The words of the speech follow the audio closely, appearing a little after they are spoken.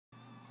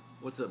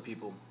What's up,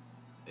 people?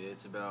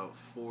 It's about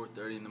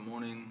 4:30 in the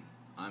morning.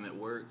 I'm at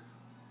work,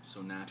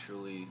 so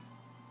naturally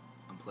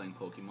I'm playing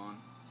Pokemon.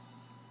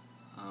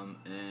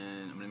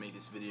 And I'm gonna make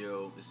this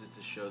video. This is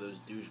to show those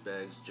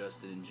douchebags,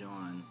 Justin and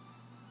John,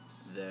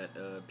 that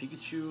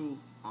Pikachu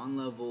on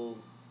level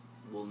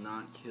will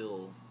not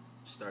kill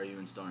Staryu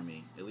and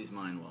Starmie. At least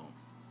mine won't.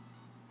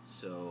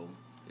 So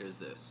here's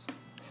this.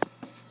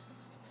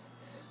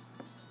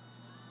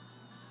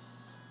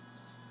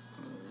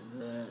 Do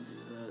that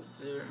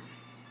there.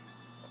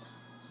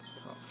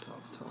 Talk.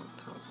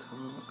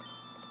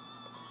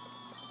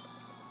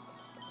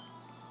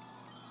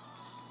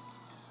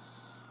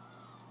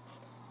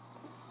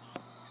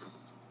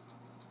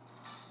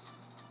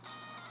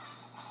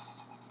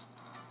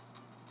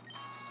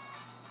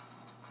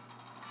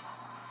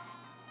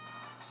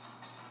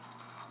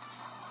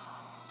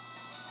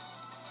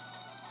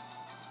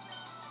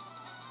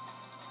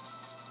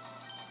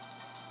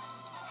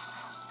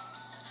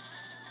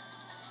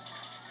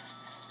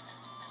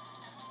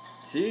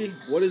 See?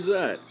 What is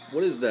that?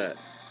 What is that?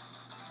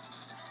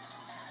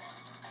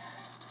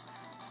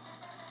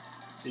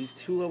 He's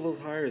 2 levels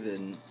higher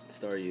than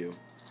Staryu.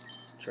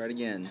 Try it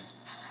again.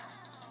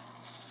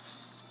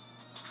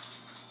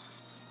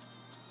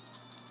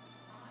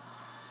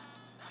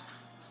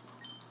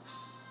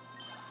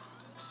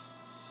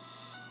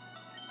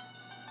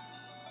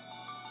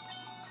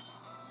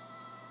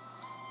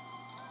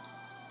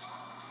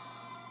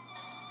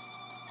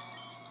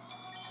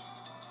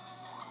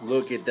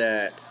 Look at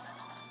that.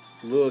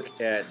 Look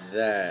at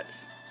that.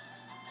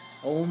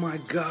 Oh my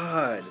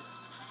god.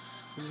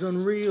 This is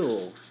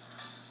unreal.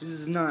 This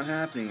is not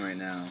happening right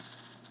now.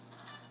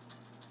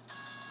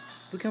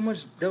 Look how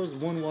much. That was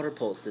one water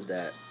pulse did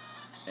that.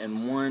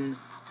 And one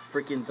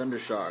freaking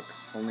thundershock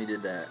only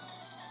did that.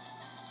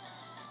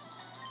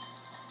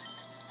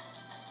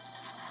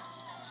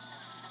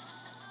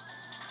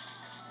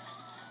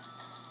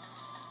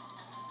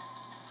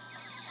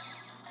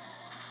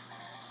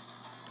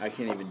 I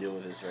can't even deal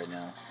with this right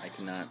now. I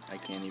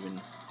can't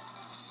even.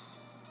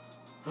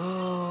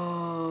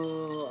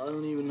 Oh, I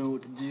don't even know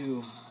what to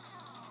do.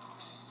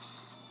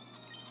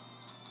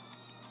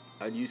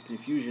 I'd use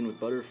Confusion with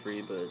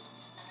Butterfree, but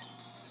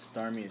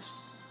Starmie's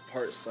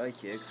part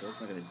Psychic, so that's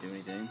not gonna do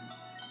anything.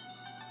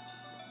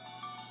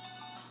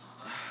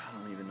 I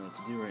don't even know what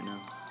to do right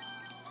now.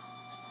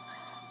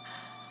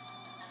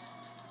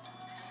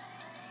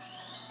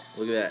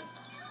 Look at that.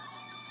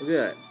 Look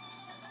at that.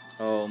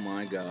 Oh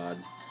my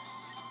god.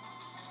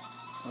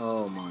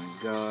 Oh my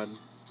god.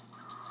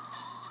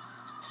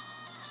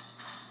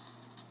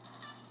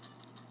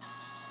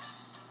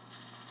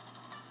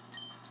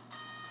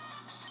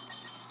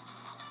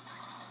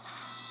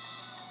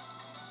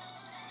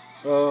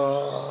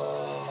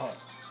 Oh.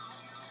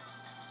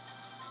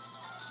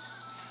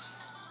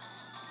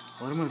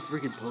 Why do my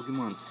freaking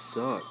Pokemon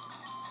suck?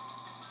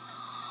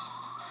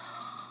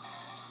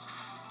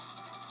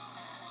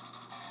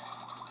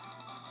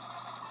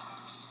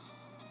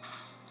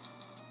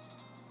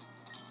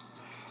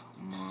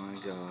 Oh my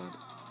god.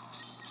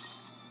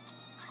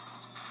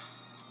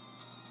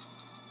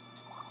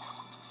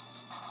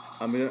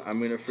 I'm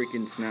gonna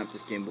freaking snap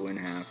this Game Boy in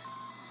half.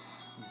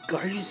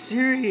 Are you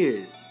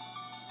serious?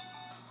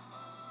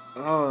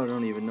 Oh, I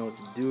don't even know what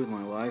to do with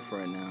my life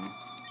right now.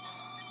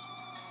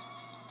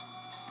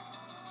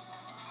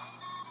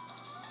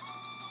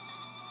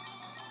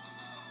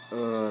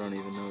 Oh, I don't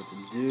even know what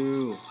to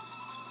do.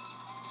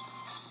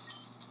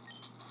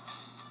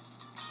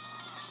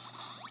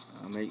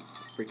 I'll make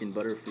freaking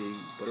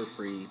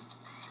Butterfree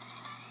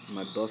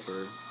my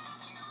buffer.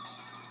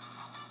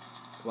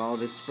 Wow,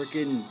 this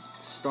freaking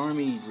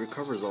Starmie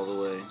recovers all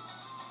the way.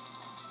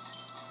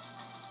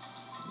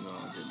 No,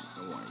 I didn't. I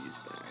want to use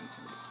bag.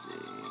 Let's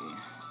see.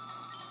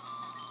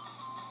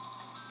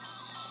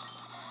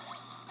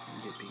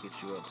 Get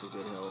Pikachu up to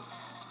good health.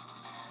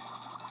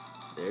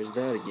 There's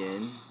that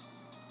again.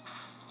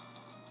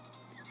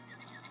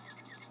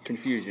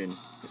 Confusion.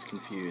 It's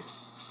confused.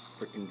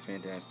 Freaking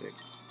fantastic.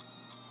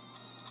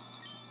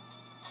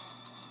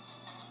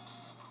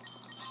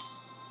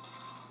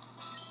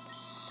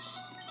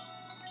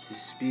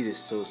 His speed is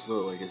so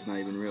slow, like it's not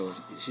even real.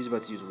 She's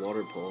about to use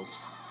Water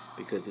Pulse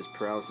because this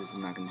paralysis is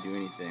not going to do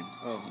anything.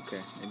 Oh,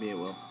 okay. Maybe it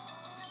will.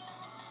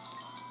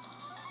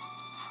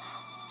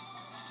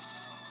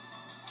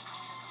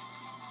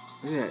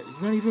 Look at that.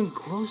 It's not even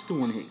close to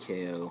 1-hit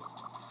KO.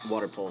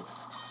 Water Pulse.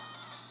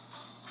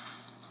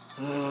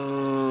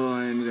 Oh,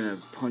 I'm going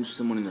to punch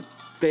someone in the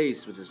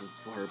face with this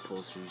Water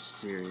Pulse. Are you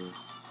serious?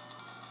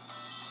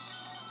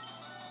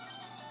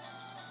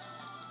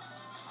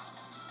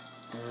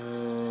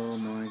 Oh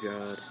my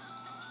god.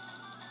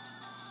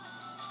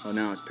 Oh,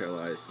 now it's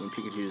paralyzed. When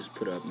Pikachu is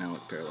put up, now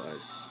it's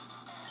paralyzed.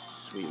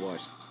 Sweet,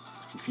 watch.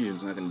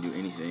 Confusion's not going to do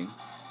anything.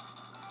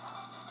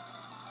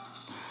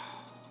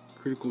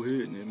 Critical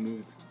hit and it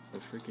moved a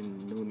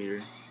freaking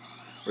millimeter.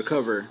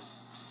 Recover.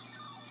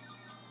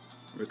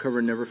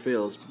 Recover never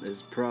fails.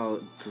 Is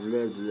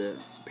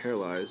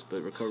paralyzed,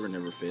 but recover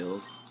never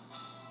fails.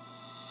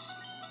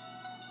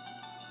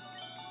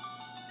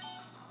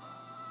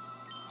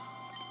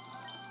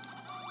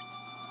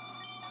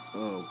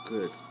 Oh,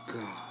 good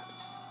God.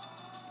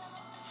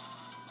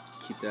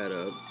 Keep that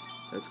up.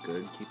 That's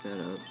good. Keep that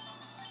up.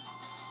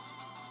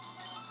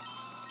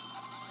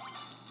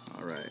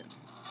 Alright.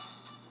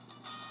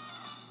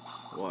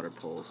 Water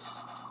pulse.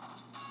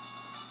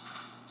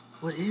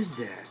 What is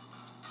that?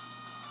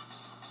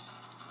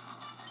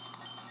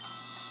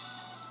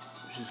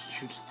 It just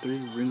shoots 3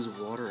 rings of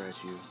water at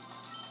you.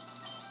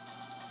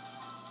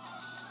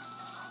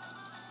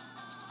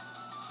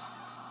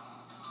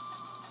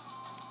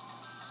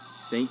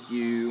 Thank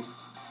you.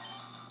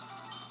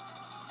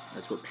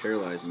 That's what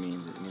paralyzed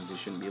means. It means they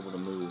shouldn't be able to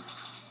move.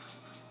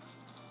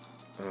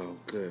 Oh,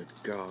 good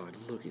God.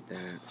 Look at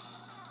that.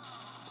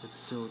 That's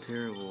so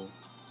terrible.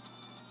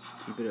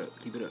 Keep it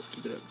up. Keep it up.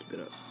 Keep it up. Keep it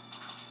up.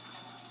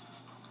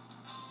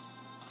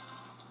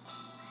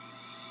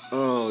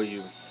 Oh,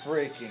 you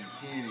freaking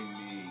kidding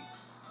me.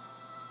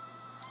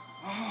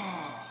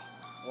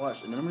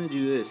 Watch, and then I'm going to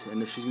do this, and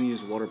then she's going to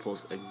use Water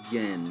Pulse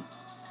again.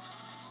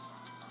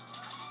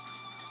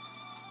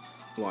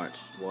 Watch,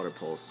 Water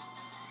Pulse.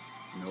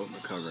 Nope,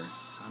 recover.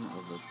 Son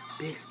of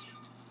a bitch.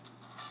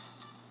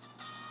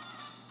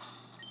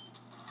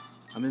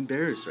 I'm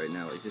embarrassed right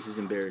now. Like, this is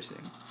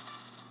embarrassing.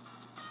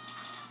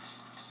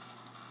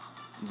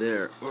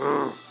 There.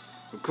 Ugh.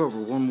 Recover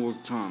one more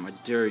time. I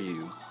dare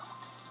you.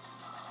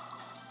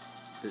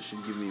 This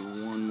should give me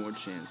one more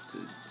chance to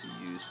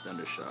use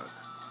Thundershock.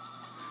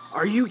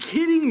 Are you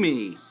kidding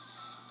me?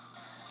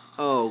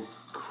 Oh,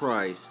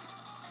 Christ.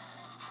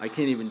 I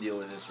can't even deal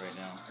with this right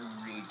now. I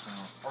really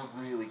cannot. I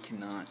really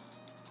cannot.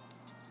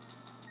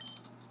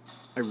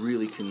 I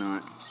really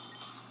cannot.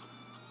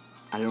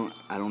 I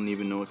don't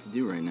even know what to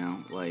do right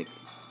now. Like,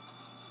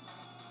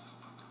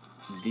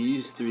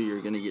 these 3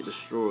 are gonna get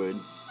destroyed.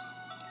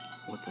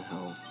 What the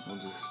hell?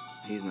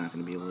 He's not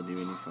gonna be able to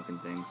do any fucking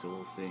thing, so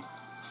we'll see.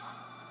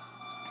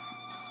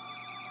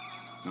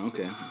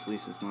 Okay, at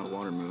least it's not a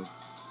water move.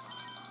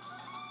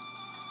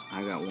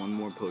 I got one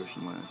more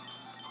potion left.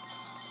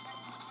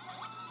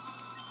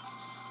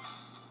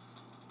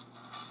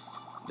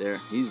 There,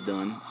 he's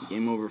done.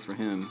 Game over for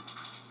him.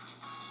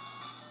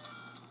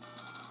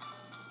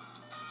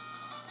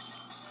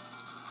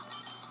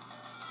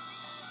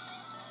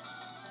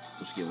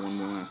 Just get one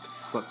more last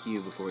fuck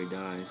you before he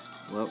dies.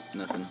 Well,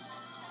 nothing.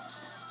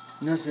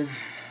 Nothing.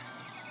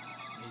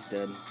 He's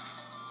dead.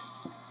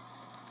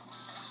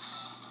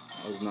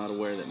 I was not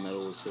aware that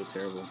metal was so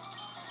terrible.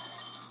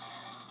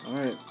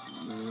 Alright,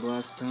 this is the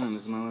last time.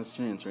 This is my last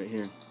chance right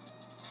here.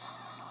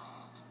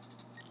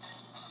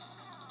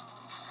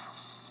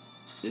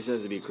 This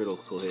has to be a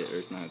critical hit or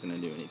it's not going to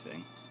do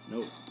anything.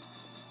 Nope.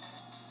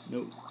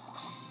 Nope.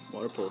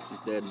 Water Pulse,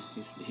 he's dead.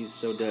 He's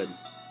so dead.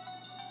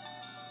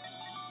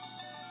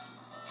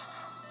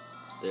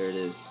 There it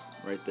is.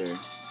 Right there.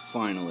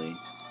 Finally.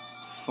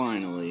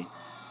 Finally.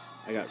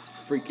 I got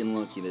freaking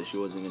lucky that she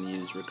wasn't going to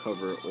use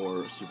Recover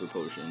or Super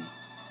Potion.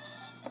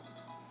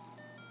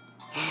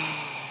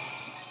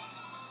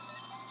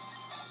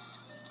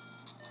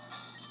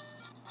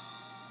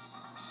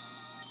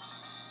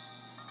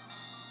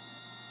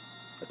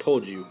 I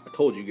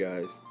told you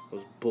guys. It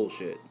was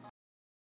bullshit.